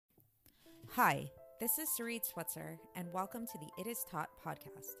Hi, this is Sarit Swetzer, and welcome to the It Is Taught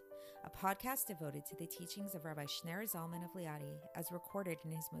podcast, a podcast devoted to the teachings of Rabbi Shneur Zalman of Liadi as recorded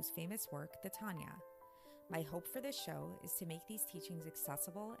in his most famous work, the Tanya. My hope for this show is to make these teachings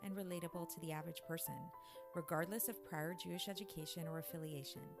accessible and relatable to the average person, regardless of prior Jewish education or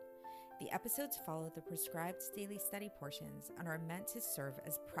affiliation. The episodes follow the prescribed daily study portions and are meant to serve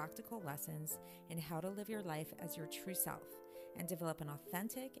as practical lessons in how to live your life as your true self and develop an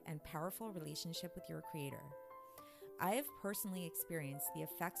authentic and powerful relationship with your Creator. I have personally experienced the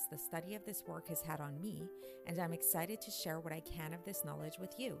effects the study of this work has had on me, and I'm excited to share what I can of this knowledge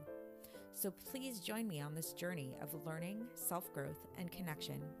with you. So please join me on this journey of learning, self-growth, and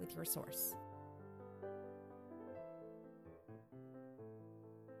connection with your source.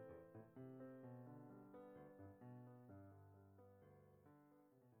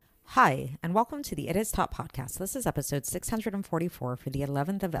 Hi, and welcome to the It Is Taught podcast. This is episode 644 for the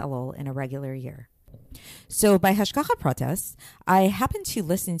 11th of Elul in a regular year. So by Hashgacha Pratis, I happened to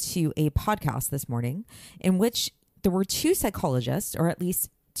listen to a podcast this morning in which there were two psychologists, or at least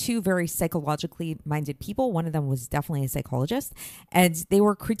two very psychologically minded people. One of them was definitely a psychologist, and they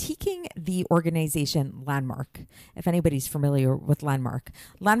were critiquing the organization Landmark. If anybody's familiar with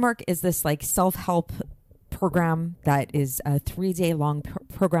Landmark is this like self-help program that is a 3-day long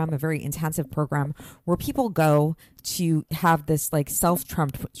program, a very intensive program where people go to have this like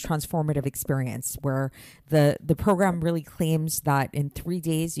self-transformative experience where the program really claims that in 3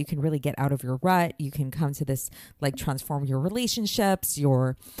 days you can really get out of your rut. You can come to this like transform your relationships,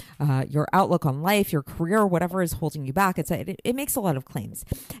 your outlook on life, your career, whatever is holding you back. It makes a lot of claims.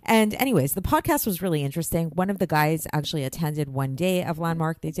 And anyways, the podcast was really interesting. One of the guys actually attended one day of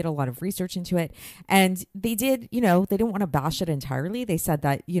Landmark. They did a lot of research into it, and they did, they didn't want to bash it entirely. They said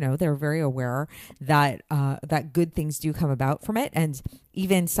that, they're very aware that that good things do come about from it. And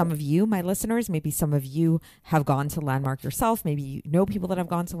even some of you, my listeners, maybe some of you have gone to Landmark yourself. Maybe you know people that have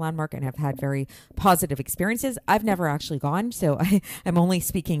gone to Landmark and have had very positive experiences. I've never actually gone, so I'm only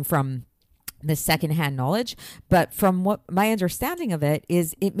speaking from the secondhand knowledge. But from what my understanding of it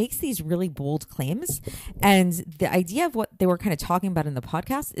is, it makes these really bold claims. And the idea of what they were kind of talking about in the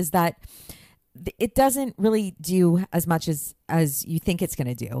podcast is that it doesn't really do as much as you think it's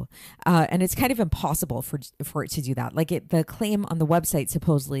going to do. And it's kind of impossible for it to do that. Like the claim on the website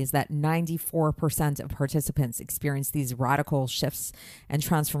supposedly is that 94% of participants experience these radical shifts and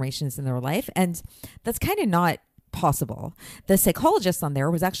transformations in their life. And that's kind of not possible. The psychologist on there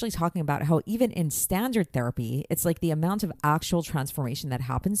was actually talking about how even in standard therapy, it's like the amount of actual transformation that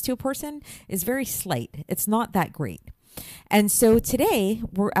happens to a person is very slight. It's not that great. And so today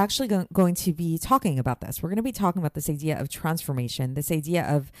we're actually going to be talking about this. We're going to be talking about this idea of transformation, this idea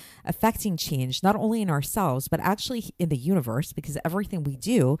of affecting change, not only in ourselves, but actually in the universe, because everything we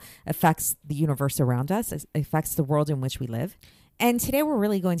do affects the universe around us, affects the world in which we live. And today we're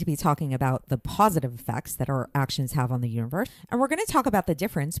really going to be talking about the positive effects that our actions have on the universe. And we're going to talk about the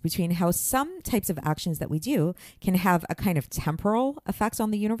difference between how some types of actions that we do can have a kind of temporal effect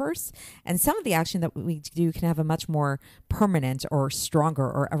on the universe, and some of the action that we do can have a much more permanent or stronger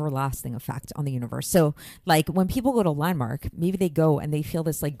or everlasting effect on the universe. So like when people go to Landmark, maybe they go and they feel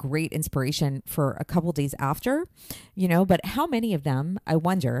this like great inspiration for a couple days after, but how many of them, I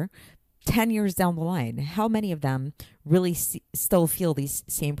wonder, 10 years down the line, how many of them really still feel these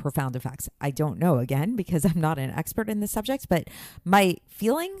same profound effects? I don't know, again, because I'm not an expert in this subject, but my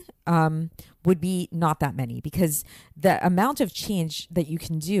feeling would be not that many, because the amount of change that you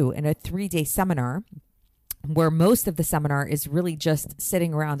can do in a 3-day seminar, where most of the seminar is really just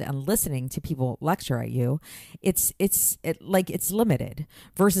sitting around and listening to people lecture at you, it's limited,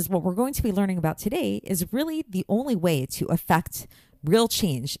 versus what we're going to be learning about today is really the only way to affect real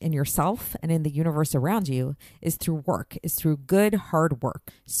change in yourself and in the universe around you is through work, is through good, hard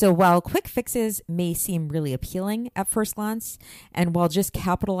work. So while quick fixes may seem really appealing at first glance, and while just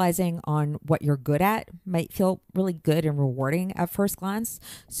capitalizing on what you're good at might feel really good and rewarding at first glance.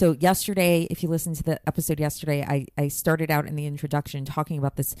 So yesterday, if you listened to the episode yesterday, I started out in the introduction talking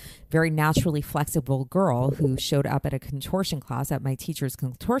about this very naturally flexible girl who showed up at a contortion class, at my teacher's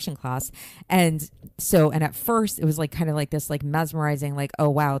contortion class. And at first it was like kind of like this like mesmerizing, like, oh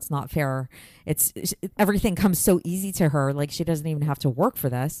wow, it's not fair. Everything comes so easy to her, like she doesn't even have to work for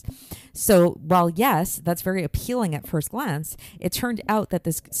this. So while yes, that's very appealing at first glance, it turned out that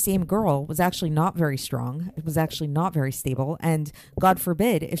this same girl was actually not very strong. It was actually not very stable, and God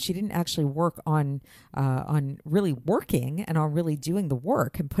forbid if she didn't actually work on really working and on really doing the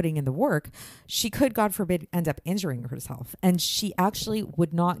work and putting in the work, she could, God forbid, end up injuring herself, and she actually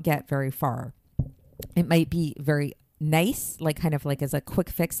would not get very far. It might be very nice, like kind of like as a quick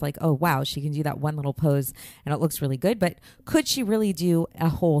fix, like, oh, wow, she can do that one little pose and it looks really good. But could she really do a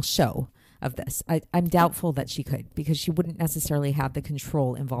whole show of this? I'm doubtful that she could, because she wouldn't necessarily have the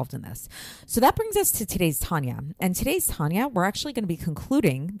control involved in this. So that brings us to today's Tanya. And today's Tanya, we're actually going to be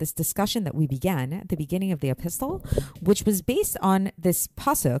concluding this discussion that we began at the beginning of the epistle, which was based on this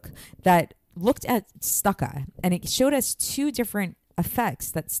pasuk that looked at tzedakah, and it showed us two different effects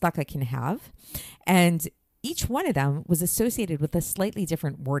that tzedakah can have. And each one of them was associated with a slightly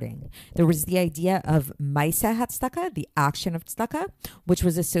different wording. There was the idea of Maisa HaTzedakah, the action of tzedakah, which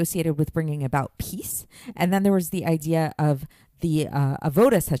was associated with bringing about peace. And then there was the idea of the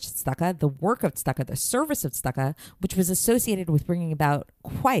avodas HaTzedakah, the work of tzedakah, the service of tzedakah, which was associated with bringing about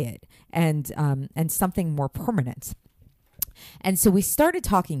quiet and something more permanent. And so we started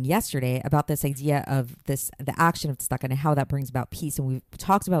talking yesterday about this idea of the action of tzedakah and how that brings about peace. And we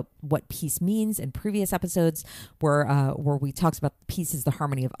talked about what peace means in previous episodes, where we talked about peace is the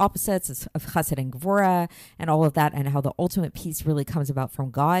harmony of opposites, of chesed and gvura, and all of that, and how the ultimate peace really comes about from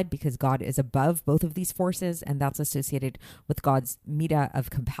God, because God is above both of these forces, and that's associated with God's midah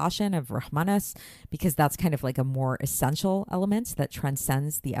of compassion, of rahmanas, because that's kind of like a more essential element that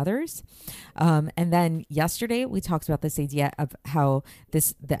transcends the others. And then yesterday we talked about this idea of how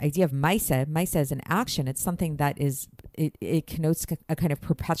the idea of Maisa is an action. It's something that it connotes a kind of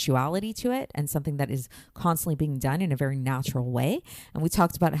perpetuality to it, and something that is constantly being done in a very natural way. And we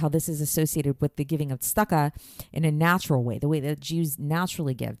talked about how this is associated with the giving of tzedakah in a natural way, the way that Jews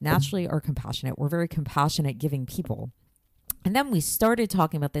naturally give, naturally are compassionate. We're very compassionate giving people. And then we started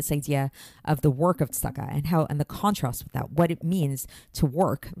talking about this idea of the work of tzedakah and the contrast with that, what it means to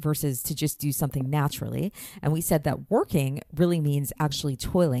work versus to just do something naturally. And we said that working really means actually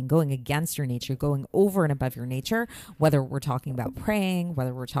toiling, going against your nature, going over and above your nature, whether we're talking about praying,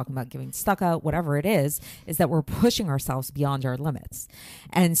 whether we're talking about giving tzedakah, whatever it is that we're pushing ourselves beyond our limits.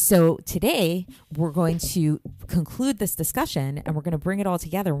 And so today we're going to conclude this discussion, and we're going to bring it all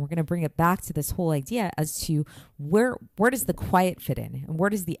together, and we're going to bring it back to this whole idea as to where does the quiet fit in, and where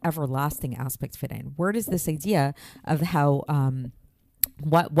does the everlasting aspect fit in? Where does this idea of how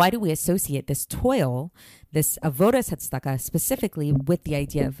why do we associate this toil, this avodas tzedakah, specifically with the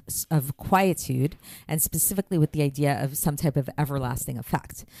idea of quietude, and specifically with the idea of some type of everlasting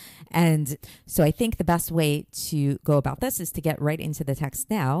effect? And so I think the best way to go about this is to get right into the text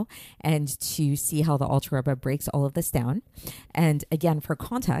now and to see how the Alter Rebbe breaks all of this down. And again, for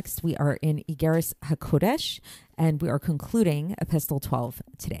context, we are in Igeris HaKodesh, and we are concluding Epistle 12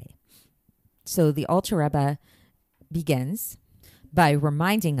 today. So the Alter Rebbe begins by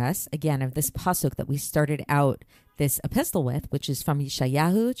reminding us again of this pasuk that we started out this epistle with, which is from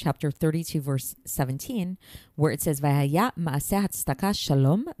Yeshayahu chapter 32 verse 17, where it says V'haya ma'aseh tzedakah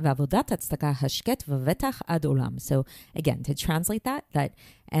shalom v'avodat tzedakah hashket v'vetach ad olam. So again, to translate that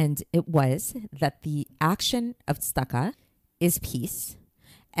and it was that the action of tzedakah is peace,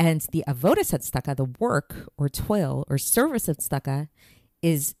 and the avodas tzedakah, the work or toil or service of tzedakah,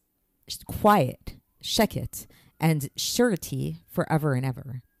 is quiet, sheket, and surety forever and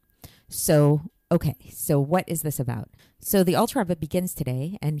ever. So, okay, so what is this about? So the Alter Rebbe begins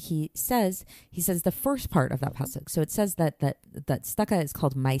today, and he says the first part of that pasuk. So it says that tzedakah is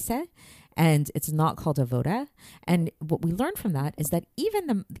called maiseh, and it's not called avoda. And what we learn from that is that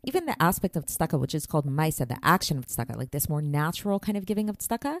even the aspect of tzedakah, which is called maiseh, the action of tzedakah, like this more natural kind of giving of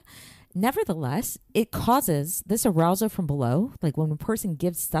tzedakah, nevertheless, it causes this arousal from below. Like when a person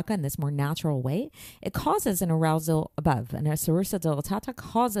gives tzedakah in this more natural way, it causes an arousal above. And asarusa delatata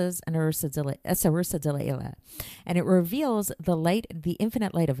causes an asarusa delaila. And it reveals the light, the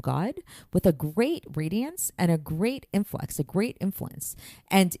infinite light of God, with a great radiance and a great influx, a great influence.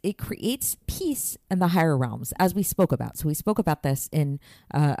 And it creates peace in the higher realms, as we spoke about. So we spoke about this in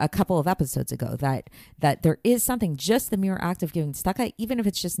a couple of episodes ago, that there is something, just the mere act of giving tzedakah, even if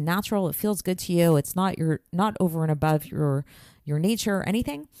it's just natural, it feels good to you, it's not, you're not over and above your nature or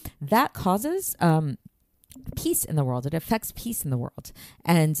anything, that causes peace in the world. It affects peace in the world,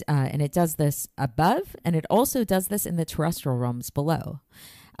 and it does this above, and it also does this in the terrestrial realms below.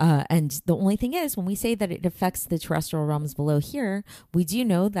 And the only thing is, when we say that it affects the terrestrial realms below here, we do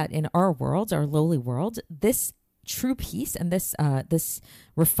know that in our world, our lowly world, this true peace and this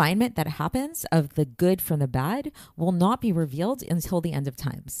refinement that happens of the good from the bad will not be revealed until the end of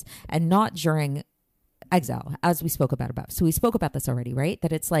times, and not during exile, as we spoke about above. So we spoke about this already, right?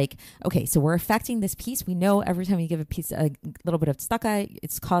 That it's like, okay, so we're affecting this peace. We know every time you give a little bit of tzedakah,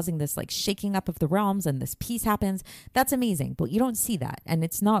 it's causing this like shaking up of the realms, and this peace happens. That's amazing, but you don't see that, and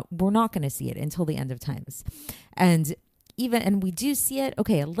we're not going to see it until the end of times. And even, and we do see it,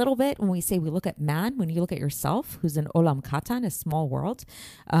 okay, a little bit when we say we look at man, when you look at yourself, who's an olam katan, a small world,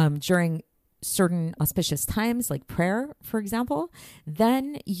 during certain auspicious times like prayer, for example,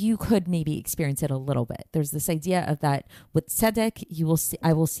 then you could maybe experience it a little bit. There's this idea of that with tzedek,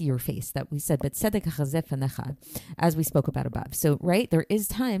 I will see your face, that we said, but tzedek chazef anecha, as we spoke about above. So, right, there is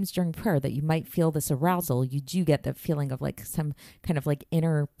times during prayer that you might feel this arousal. You do get the feeling of like some kind of like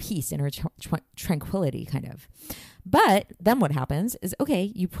inner peace, inner tranquility kind of. But then what happens is,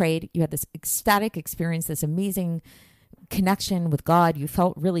 okay, you prayed, you had this ecstatic experience, this amazing connection with God, you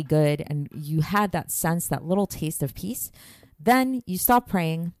felt really good, and you had that sense, that little taste of peace. Then you stop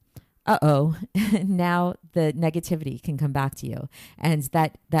praying. Now the negativity can come back to you, and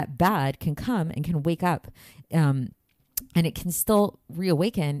that bad can come and can wake up, and it can still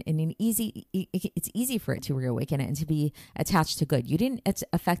reawaken in it's easy for it to reawaken and to be attached to good. You didn't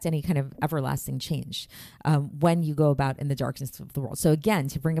affect any kind of everlasting change when you go about in the darkness of the world. So again,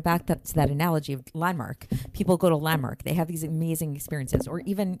 to bring it back to that analogy of landmark, people go to landmark, they have these amazing experiences, or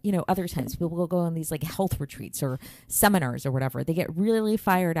even, other times people will go on these like health retreats or seminars or whatever. They get really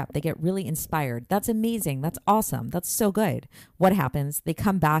fired up. They get really inspired. That's amazing. That's awesome. That's so good. What happens? They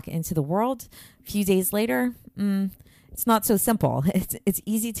come back into the world a few days later. It's not so simple. It's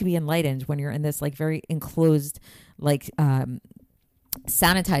easy to be enlightened when you're in this like very enclosed, like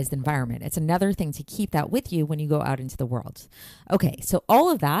sanitized environment. It's another thing to keep that with you when you go out into the world. Okay, so all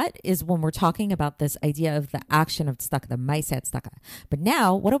of that is when we're talking about this idea of the action of tzedakah, the ma'aseh tzedakah. But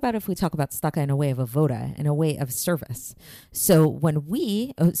now, what about if we talk about tzedakah in a way of avoda, in a way of service? So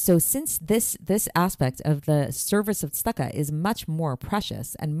since this aspect of the service of tzedakah is much more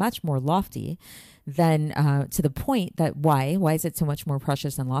precious and much more lofty, then to the point that why is it so much more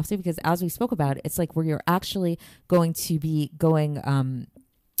precious and lofty? Because as we spoke about, it's like where you're actually going to be going,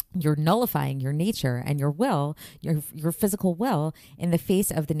 you're nullifying your nature and your will, your physical will in the face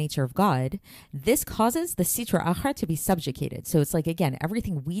of the nature of God. This causes the sitra achar to be subjugated. So it's like, again,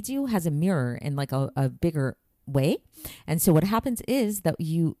 everything we do has a mirror in like a bigger way. And so what happens is that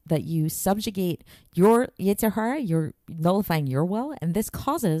you subjugate your yetzer hara, you're nullifying your will, and this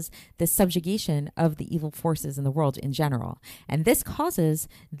causes the subjugation of the evil forces in the world in general. And this causes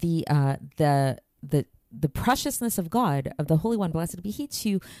the preciousness of God, of the Holy One, blessed be He,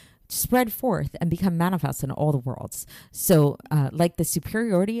 to spread forth and become manifest in all the worlds. So like the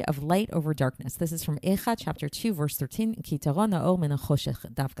superiority of light over darkness. This is from Echa chapter 2 verse 13.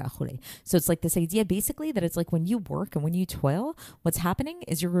 So it's like this idea basically that it's like when you work and when you toil, what's happening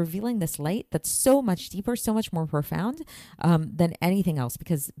is you're revealing this light that's so much deeper, so much more profound than anything else,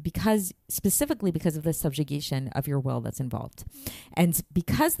 because specifically because of the subjugation of your will that's involved. And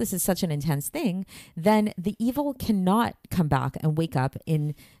because this is such an intense thing, then the evil cannot come back and wake up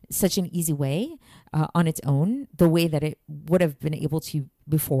in such an easy way on its own, the way that it would have been able to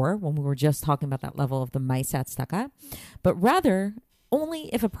before, when we were just talking about that level of the ma'aseh tzedakah, but rather only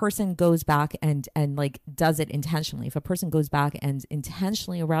if a person goes back and like does it intentionally. If a person goes back and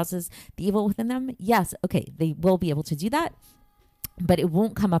intentionally arouses the evil within them, yes, okay, they will be able to do that, but it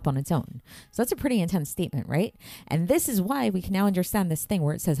won't come up on its own. So that's a pretty intense statement, right? And this is why we can now understand this thing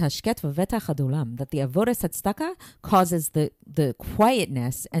where it says hashket v'vetach hadolam, that the avodas tzedakah causes the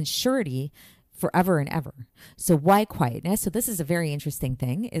quietness and surety forever and ever. So why quietness? So this is a very interesting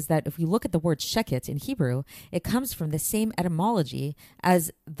thing, is that if you look at the word sheket in Hebrew, it comes from the same etymology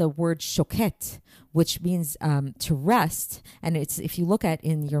as the word shoket, which means to rest. And it's, if you look at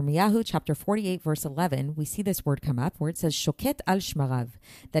in Yirmiyahu chapter 48 verse 11, we see this word come up where it says shoket al shmarav,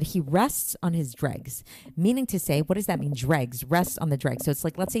 that he rests on his dregs. Meaning to say, what does that mean? Dregs, rest on the dregs. So it's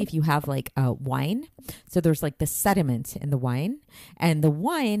like, let's say if you have like wine, so there's like the sediment in the wine, and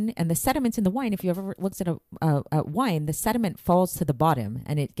the sediment in the wine, if you ever looked at wine, the sediment falls to the bottom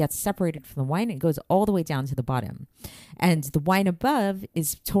and it gets separated from the wine. It goes all the way down to the bottom. And the wine above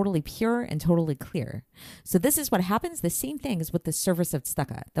is totally pure and totally clear. So this is what happens. The same thing is with the service of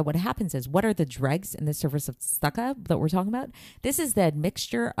tzedakah. That what happens is, what are the dregs in the service of tzedakah that we're talking about? This is the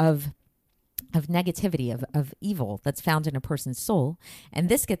mixture of negativity, of evil that's found in a person's soul. And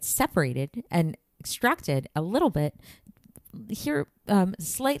this gets separated and extracted a little bit here,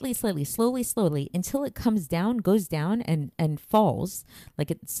 slightly, slowly, until it comes down, goes down and falls. Like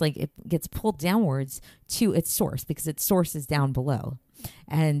it's like it gets pulled downwards to its source, because its source is down below.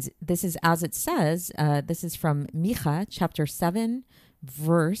 And this is, as it says, this is from Micha chapter 7,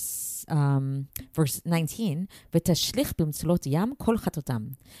 verse 19, "V'tashlich b'mtzulot yam kol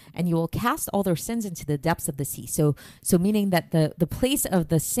chatotam," and you will cast all their sins into the depths of the sea. So meaning that the place of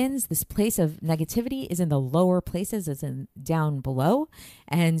the sins, this place of negativity, is in the lower places, is in down below.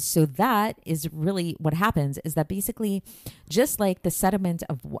 And so that is really what happens, is that basically just like the sediment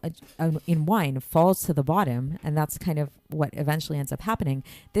in wine falls to the bottom, and that's kind of what eventually ends up happening.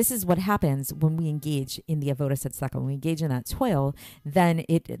 This is what happens when we engage in the avodas tzedakah. When we engage in that toil, then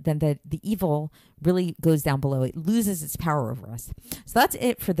the evil really goes down below. It loses its power over us. So that's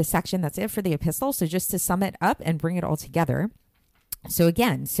it for the section. That's it for the epistle. So just to sum it up and bring it all together. So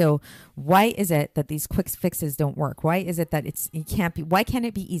again, why is it that these quick fixes don't work? Why is it that why can't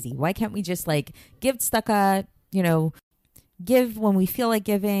it be easy? Why can't we just like give tzedakah, give when we feel like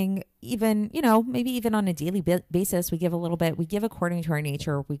giving, even, maybe even on a daily basis, we give a little bit, we give according to our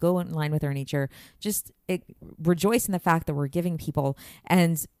nature, we go in line with our nature, just rejoice in the fact that we're giving people,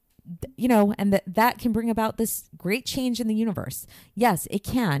 and that can bring about this great change in the universe. Yes, it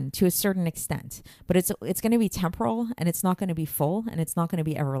can to a certain extent, but it's going to be temporal, and it's not going to be full, and it's not going to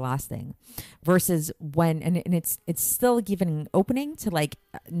be everlasting. Versus when, and it's still giving an opening to like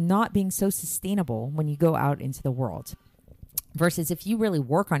not being so sustainable when you go out into the world. Versus if you really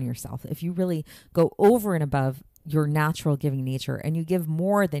work on yourself, if you really go over and above your natural giving nature and you give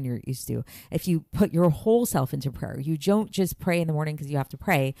more than you're used to, if you put your whole self into prayer, you don't just pray in the morning because you have to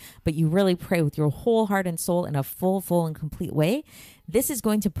pray, but you really pray with your whole heart and soul in a full and complete way, this is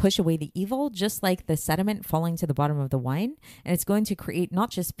going to push away the evil, just like the sediment falling to the bottom of the wine. And it's going to create not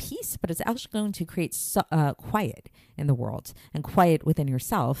just peace, but it's actually going to create quiet in the world and quiet within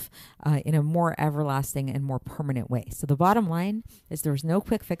yourself in a more everlasting and more permanent way. So the bottom line is there's no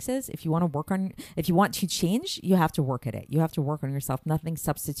quick fixes. If you want to change, you have to work at it. You have to work on yourself. Nothing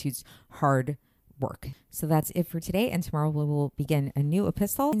substitutes hard work. So that's it for today. And tomorrow we will begin a new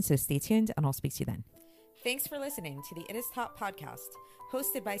epistle. So stay tuned and I'll speak to you then. Thanks for listening to the It Is Taught podcast,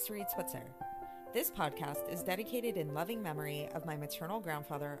 hosted by Sarit Switzer. This podcast is dedicated in loving memory of my maternal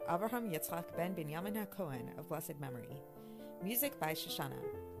grandfather, Avraham Yitzchak ben Binyamin HaKohen of blessed memory. Music by Shoshana.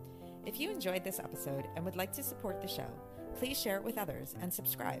 If you enjoyed this episode and would like to support the show, please share it with others and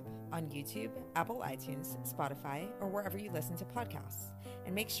subscribe on YouTube, Apple iTunes, Spotify, or wherever you listen to podcasts.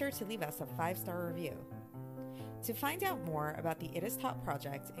 And make sure to leave us a 5-star review. To find out more about the It Is Taught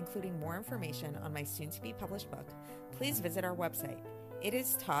project, including more information on my soon-to-be published book, please visit our website,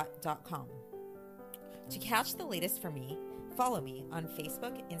 itistaught.com. To catch the latest from me, follow me on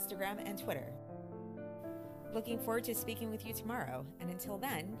Facebook, Instagram, and Twitter. Looking forward to speaking with you tomorrow, and until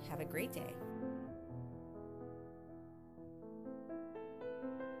then, have a great day.